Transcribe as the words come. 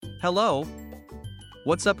Hello.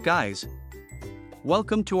 What's up, guys?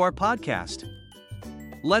 Welcome to our podcast.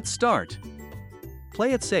 Let's start.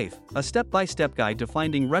 Play It Safe, a step-by-step guide to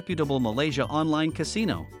finding reputable Malaysia online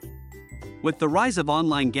casino. With the rise of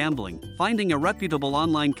online gambling, finding a reputable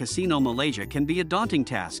online casino in Malaysia can be a daunting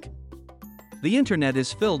task. The internet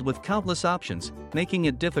is filled with countless options, making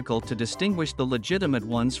it difficult to distinguish the legitimate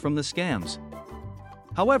ones from the scams.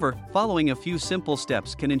 However, following a few simple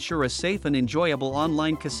steps can ensure a safe and enjoyable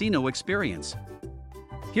online casino experience.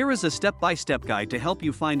 Here is a step-by-step guide to help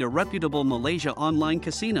you find a reputable Malaysia online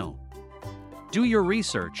casino. Do your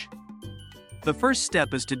research. The first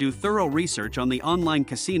step is to do thorough research on the online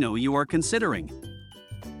casino you are considering.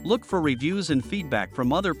 Look for reviews and feedback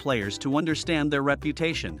from other players to understand their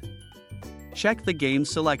reputation. Check the game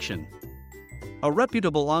selection. A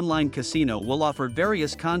reputable online casino will offer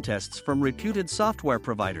various contests from reputed software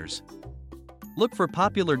providers. Look for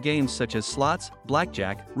popular games such as slots,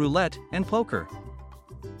 blackjack, roulette, and poker.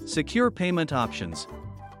 Secure payment options.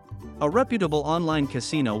 A reputable online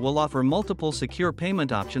casino will offer multiple secure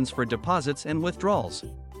payment options for deposits and withdrawals.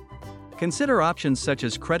 Consider options such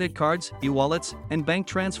as credit cards, e-wallets, and bank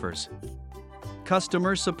transfers.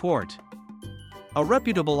 Customer support. A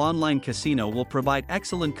reputable online casino will provide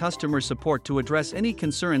excellent customer support to address any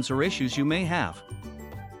concerns or issues you may have.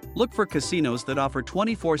 Look for casinos that offer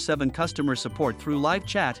 24/7 customer support through live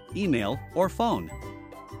chat, email, or phone.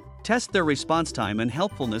 Test their response time and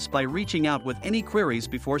helpfulness by reaching out with any queries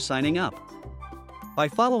before signing up. By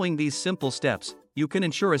following these simple steps, you can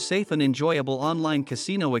ensure a safe and enjoyable online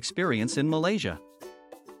casino experience in Malaysia.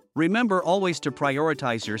 Remember always to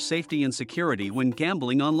prioritize your safety and security when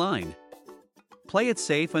gambling online. Play it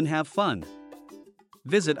safe and have fun.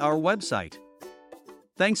 Visit our website.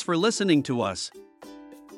 Thanks for listening to us.